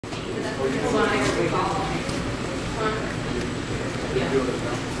Well,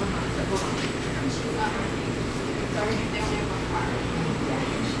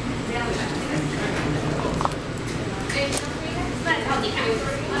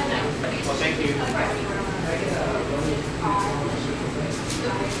 thank you.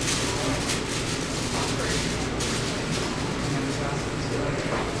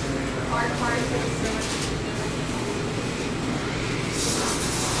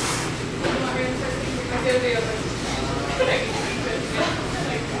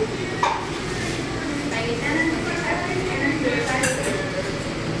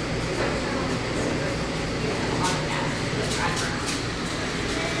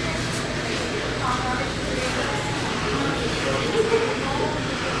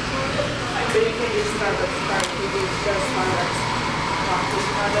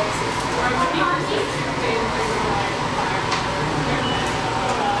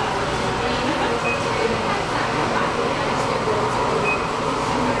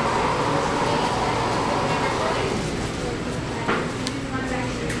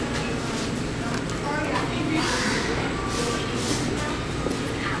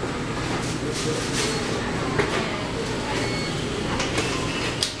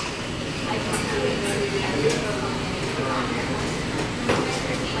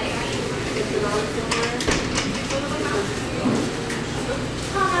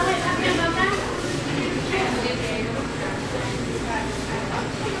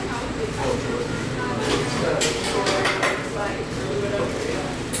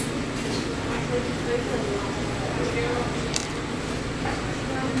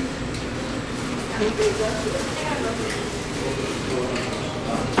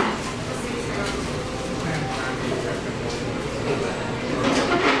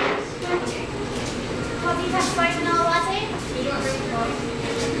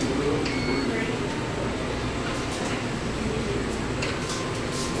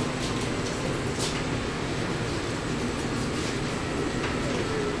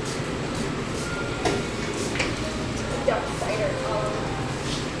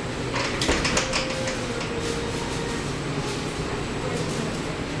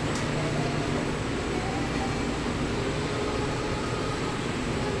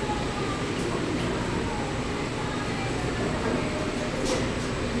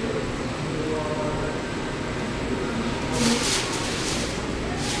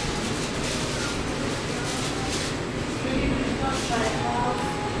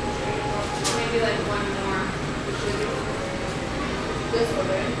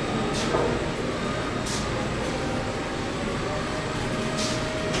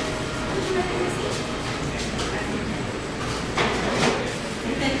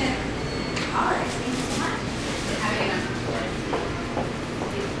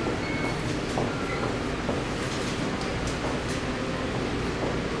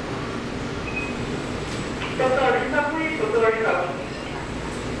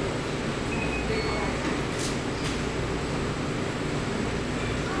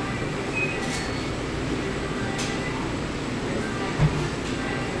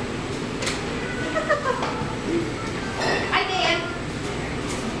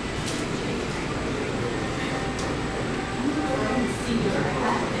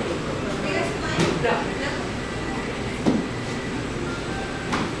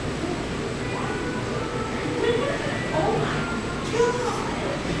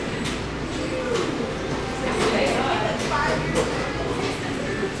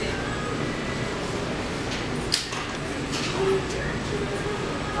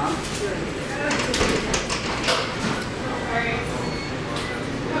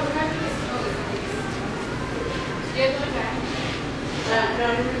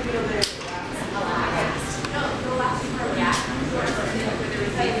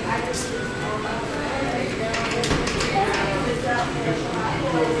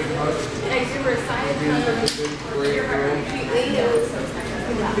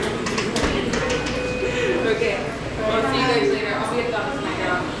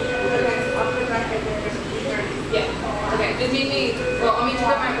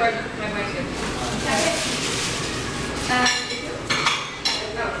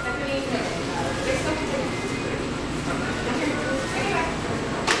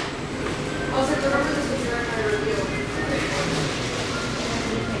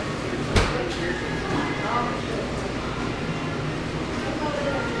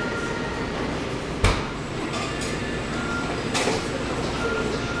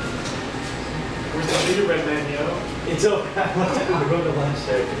 It's okay. I'm going to lunch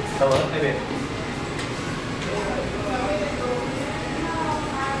there. Hello? Hey, babe.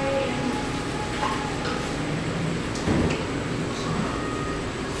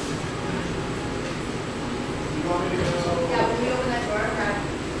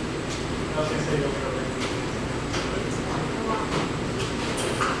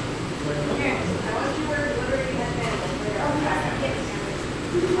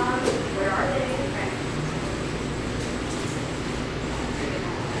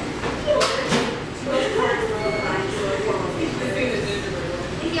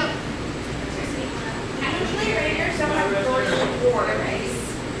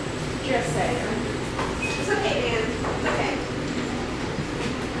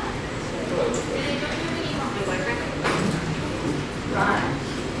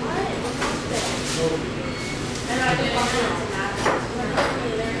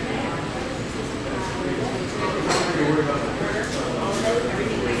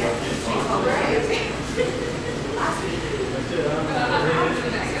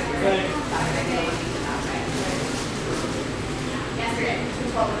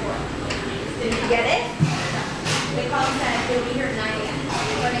 Did you get it? They called and said they'll be here at 9 a.m.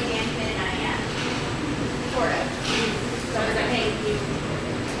 We're going to dance in at 9 a.m. Sort of. So I was like, hey, you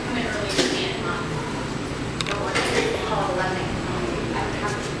come in early, you can't, Mom. Don't worry. Call 11 a.m.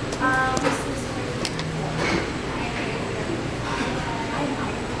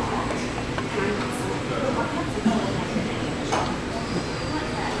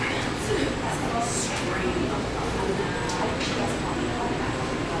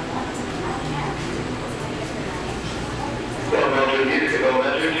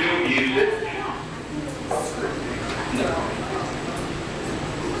 Elementary 2, music.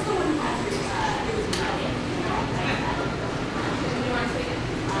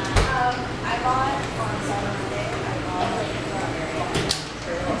 I bought on Saturday, I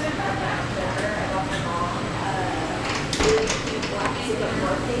bought my mom really cute black Mexican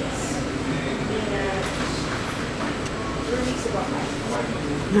birthdays and 3 weeks ago I don't have a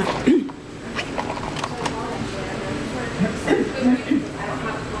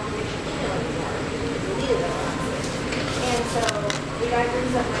confirmation email anymore. Deleted it. And so the guy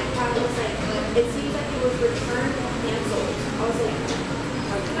brings up my account and was like, it seems like it was returned and canceled. I was like,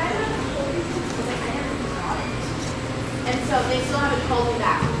 did I have a whole reason? I was like, I never got it. And so they still haven't called me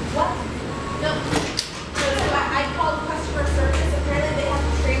back. What? No. So I called customer service. Apparently they have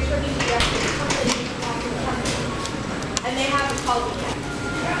to transfer me to the company. And they haven't called me yet.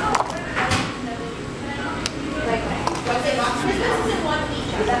 Like, once they walk, Christmas is in 1 week.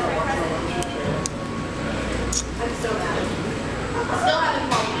 That's my present. I'm so mad. Still haven't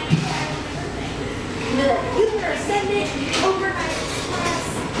called me. And they're like, you better send it overnight express.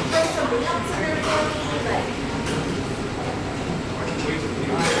 Throw something else in there for me.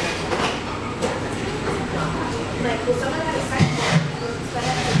 Like, well, someone had a sign for it. It was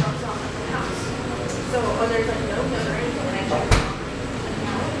FedEx and drops off at the house. So, there's like no note or anything. And I checked it.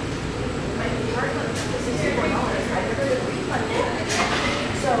 My card was $64. I never did a refund it.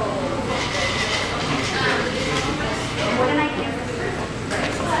 So, what did I get for the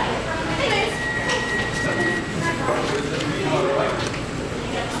anyways.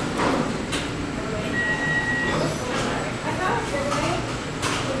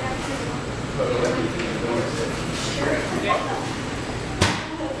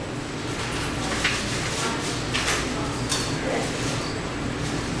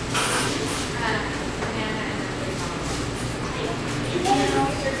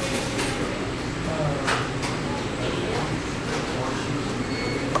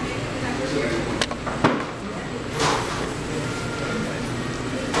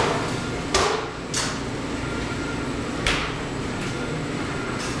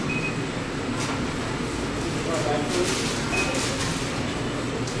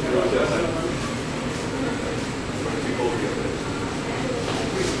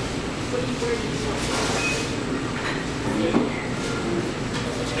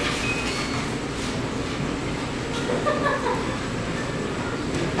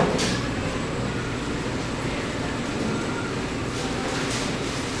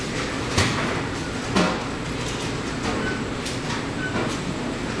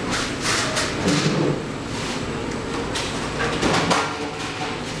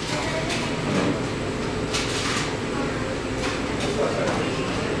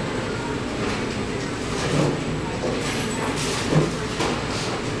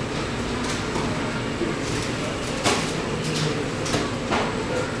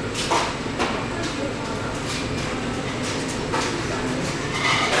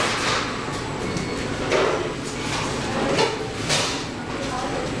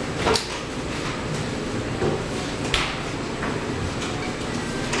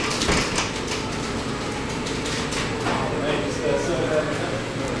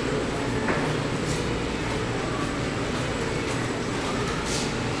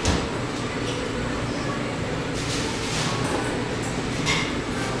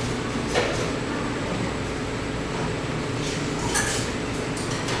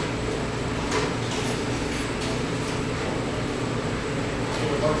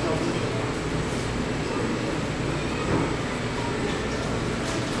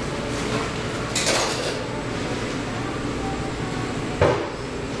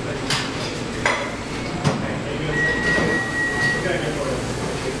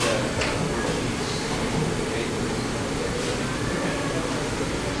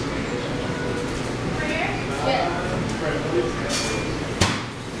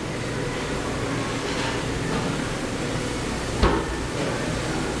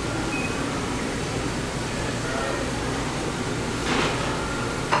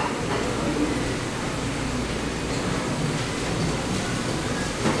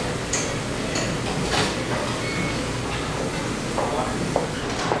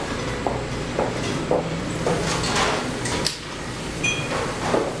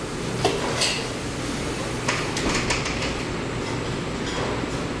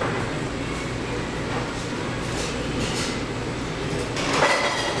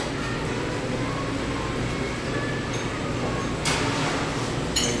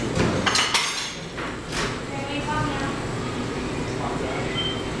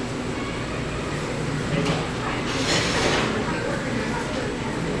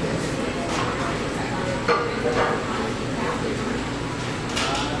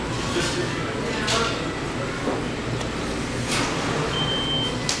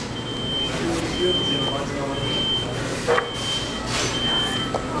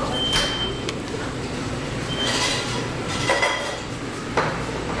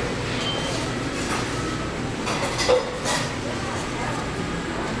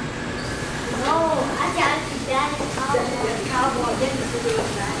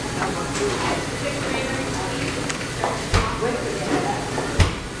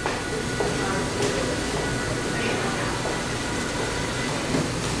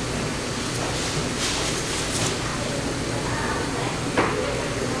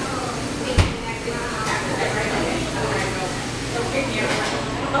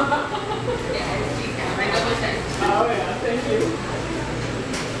 Oh, yeah, thank you.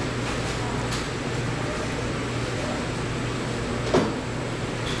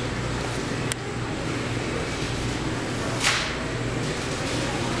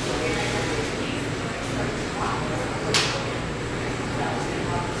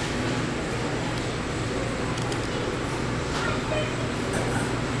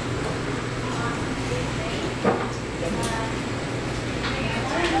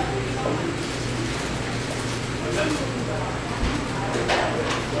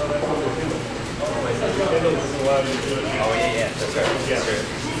 Oh, yeah, that's right. That's right.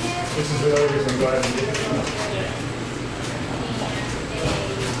 This is the other reason I'm glad we did it.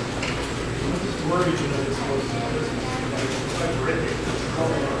 I'm just worried that it's supposed to be like horrific.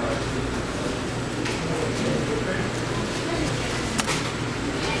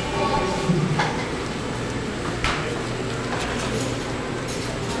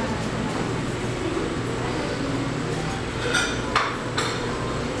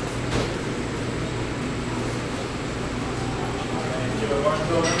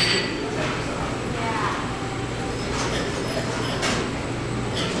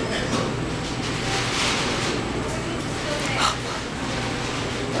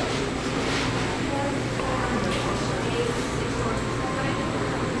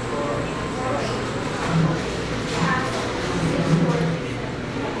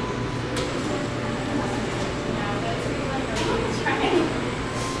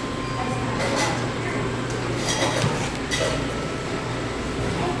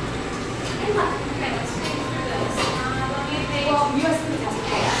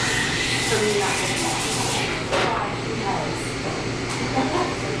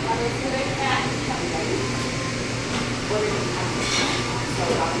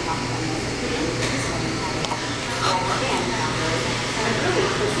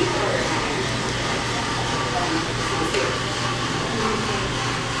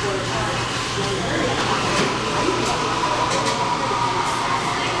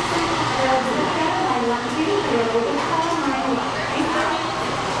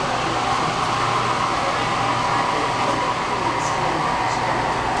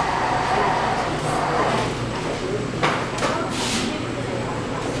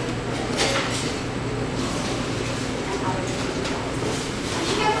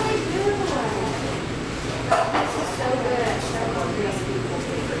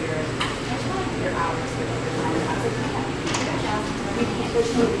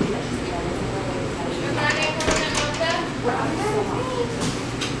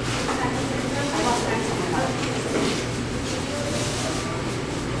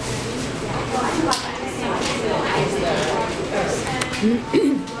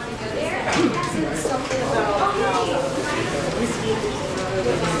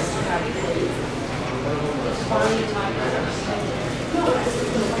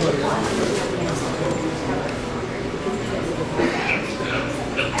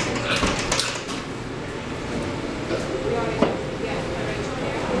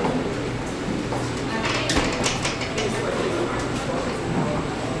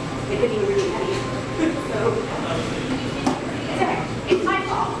 It's my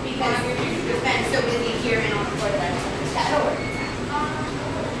fault because we've been so busy here and on the floor that I don't understand. That'll work.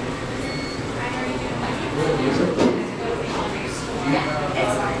 Yeah,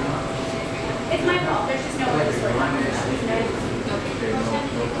 it's fine. It's my fault. There's just no way to slow down.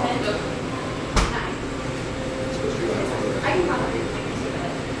 I can probably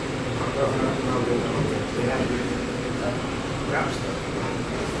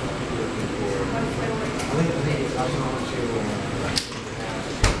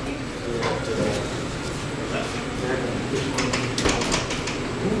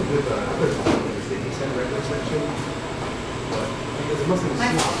my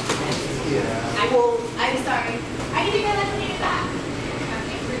fault. I'm sorry. I can do that when you get back.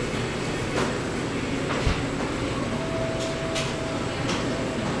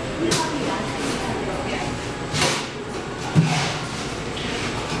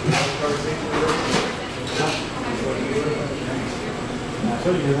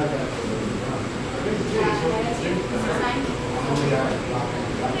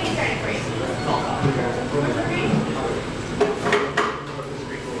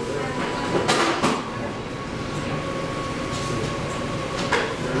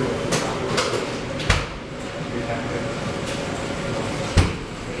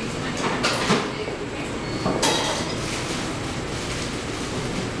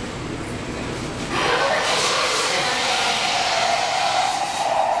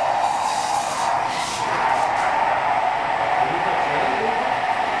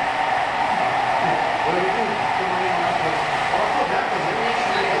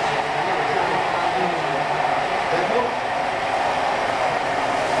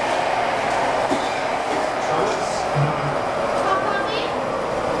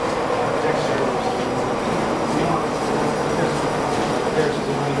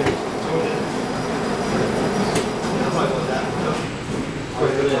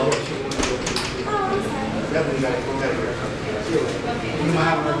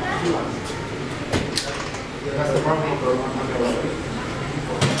 That's the problem for one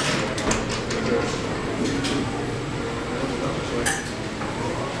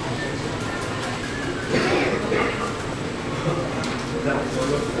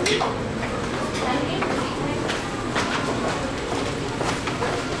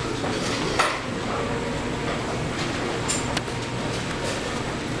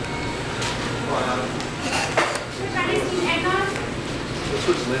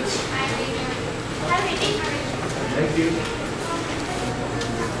Switch lids. Thank you.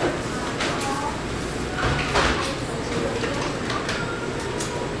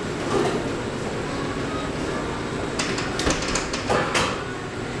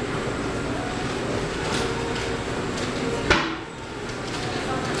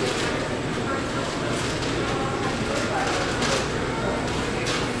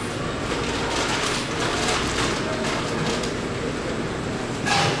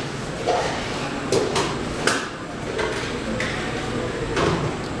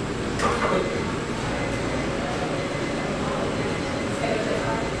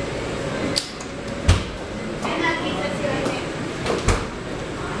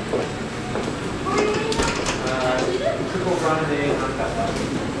 Triple grande on pepper.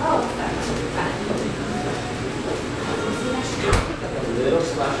 A little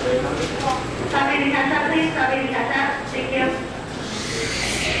splash right now. Copy the casa, please. Copy the casa. Thank you.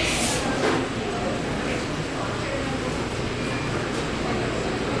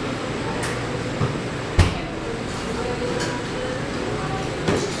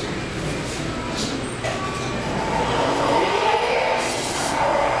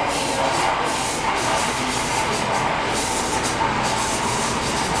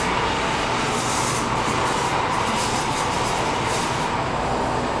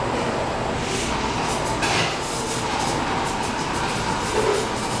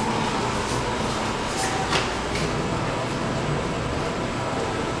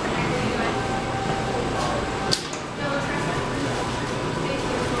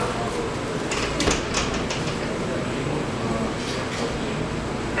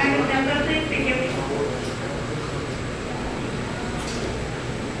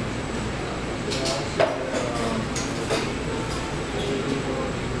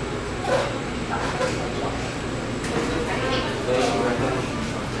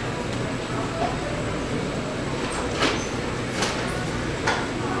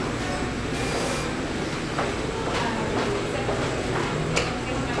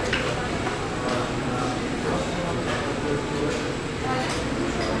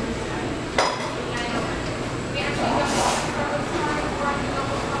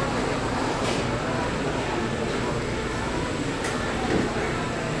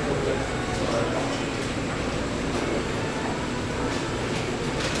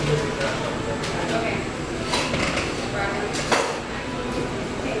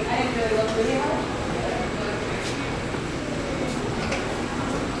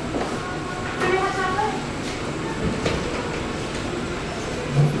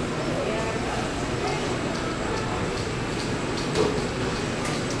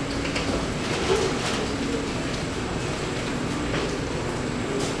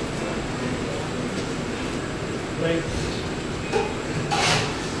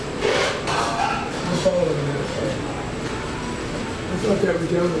 I thought that was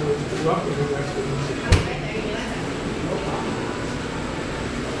gentleman was rocking the rest of the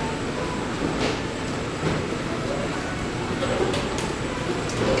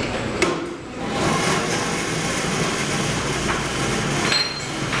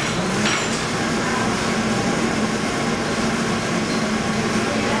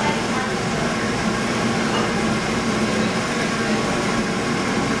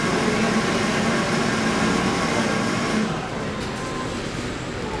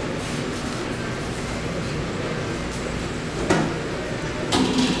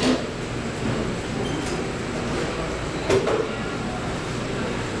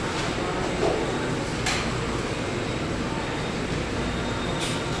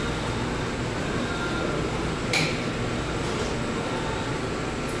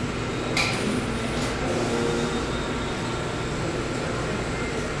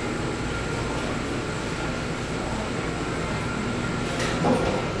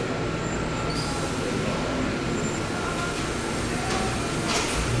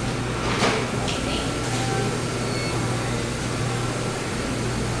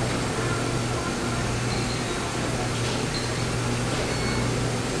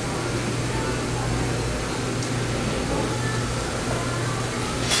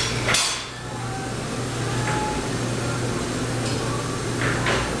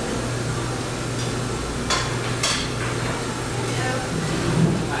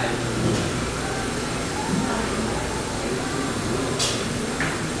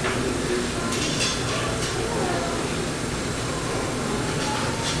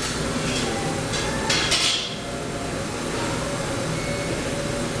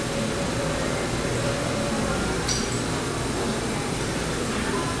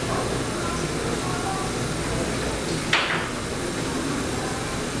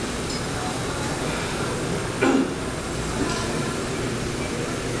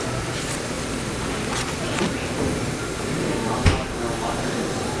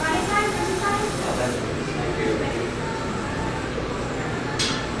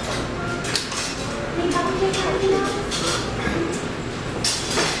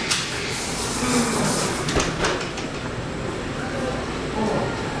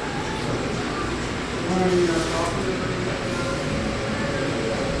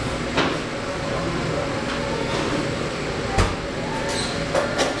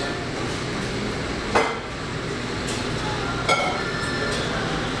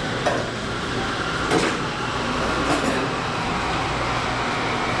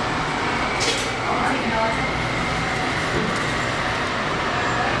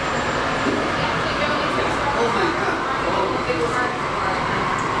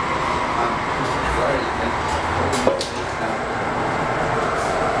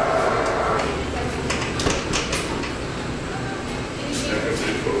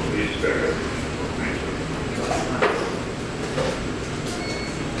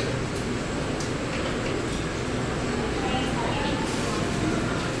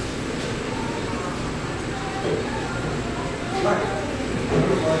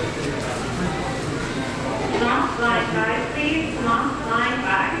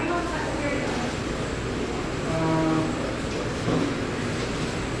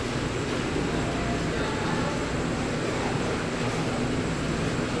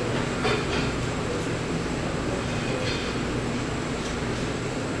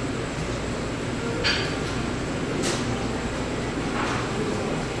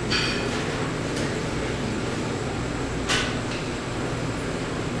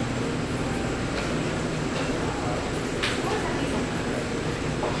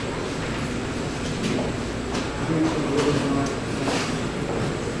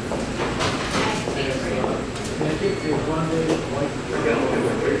kick is one day, like,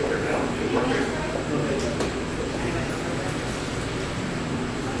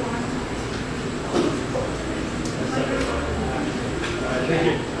 thank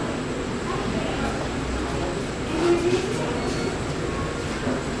you.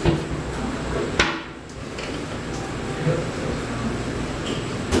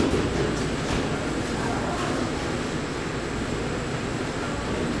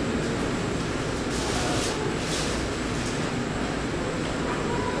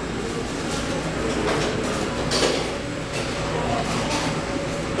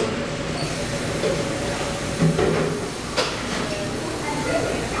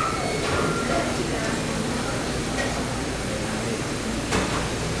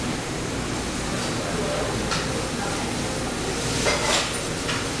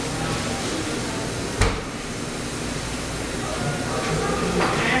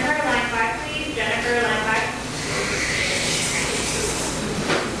 Jennifer, line 5, please. Jennifer, line 5.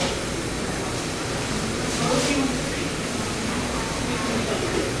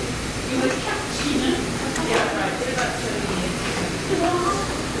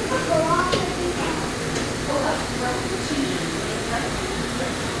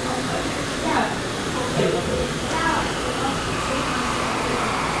 Yeah, right, what about 78?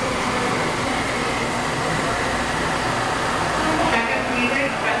 Backup music,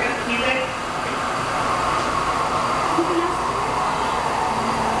 backup music.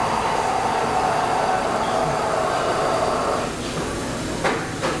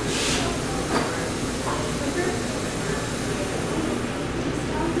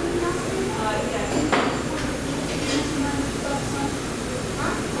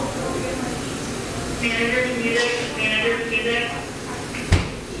 Manager's music, manager's music.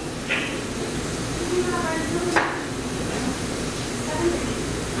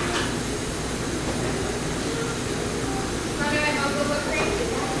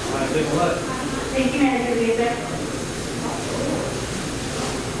 Big what? Thank you, manager's music.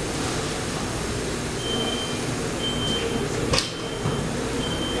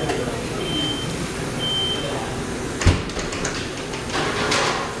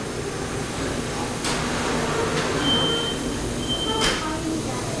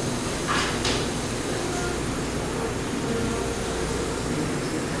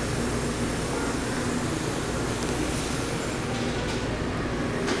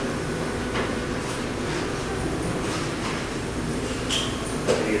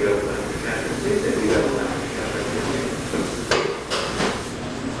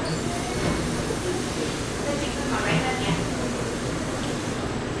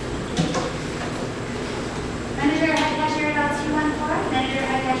 Manager, head cashier, dot 214. Manager,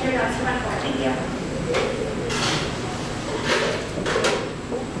 head cashier, dot 214. Thank you.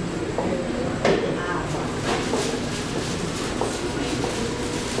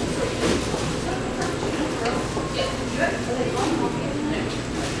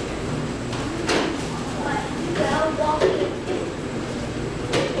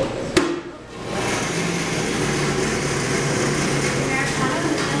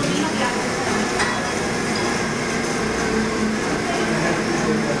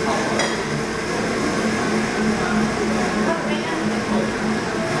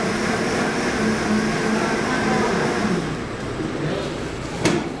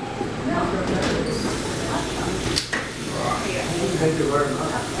 Thank you very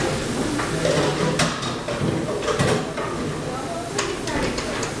much.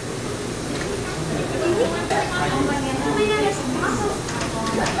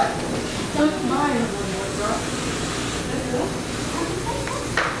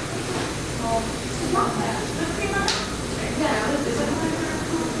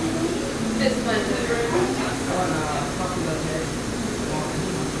 This one.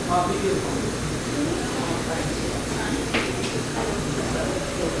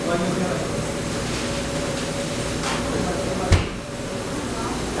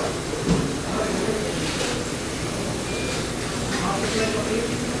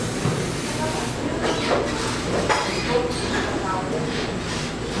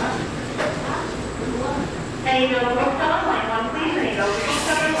 I need a local seller, line 1, please. I need a local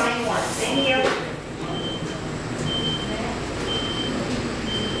seller, line 1. Thank you.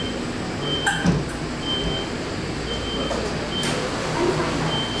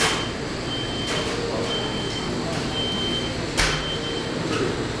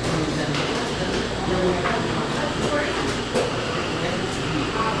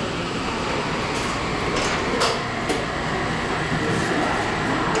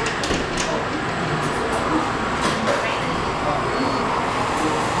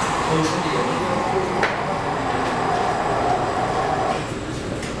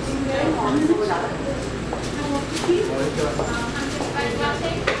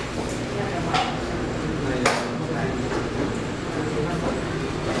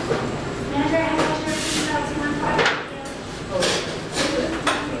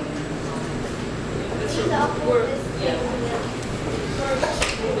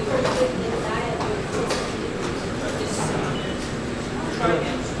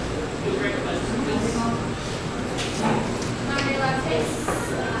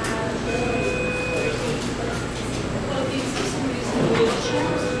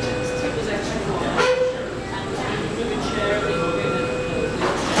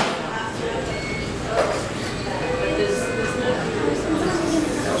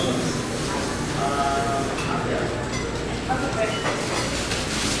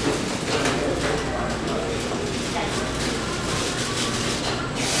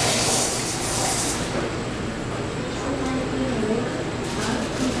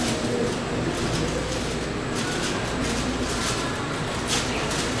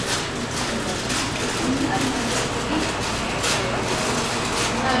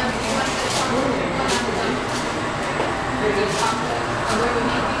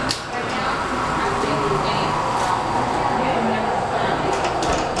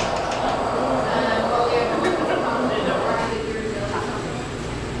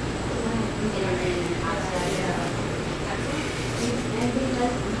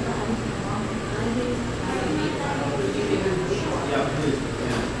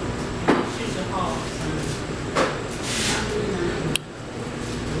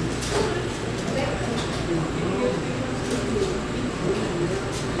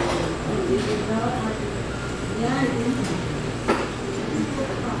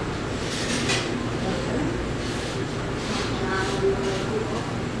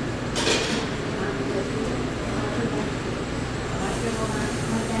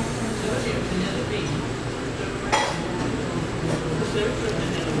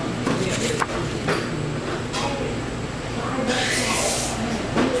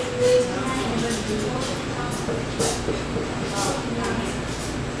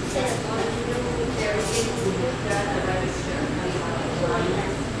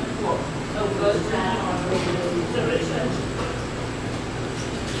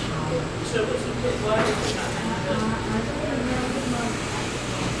 So was it put why did you not have it?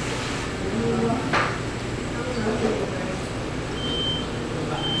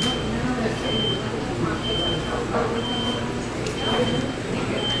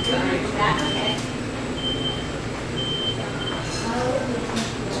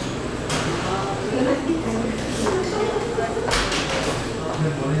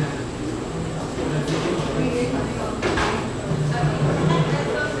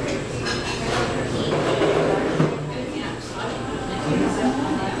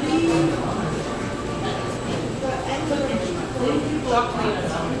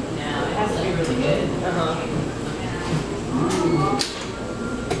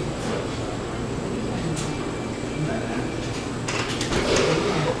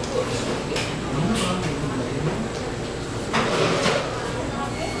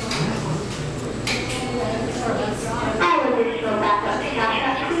 All additional backup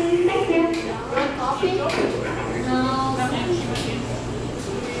cash, please. Thank you. Coffee? No.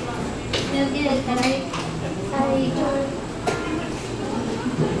 It is, and I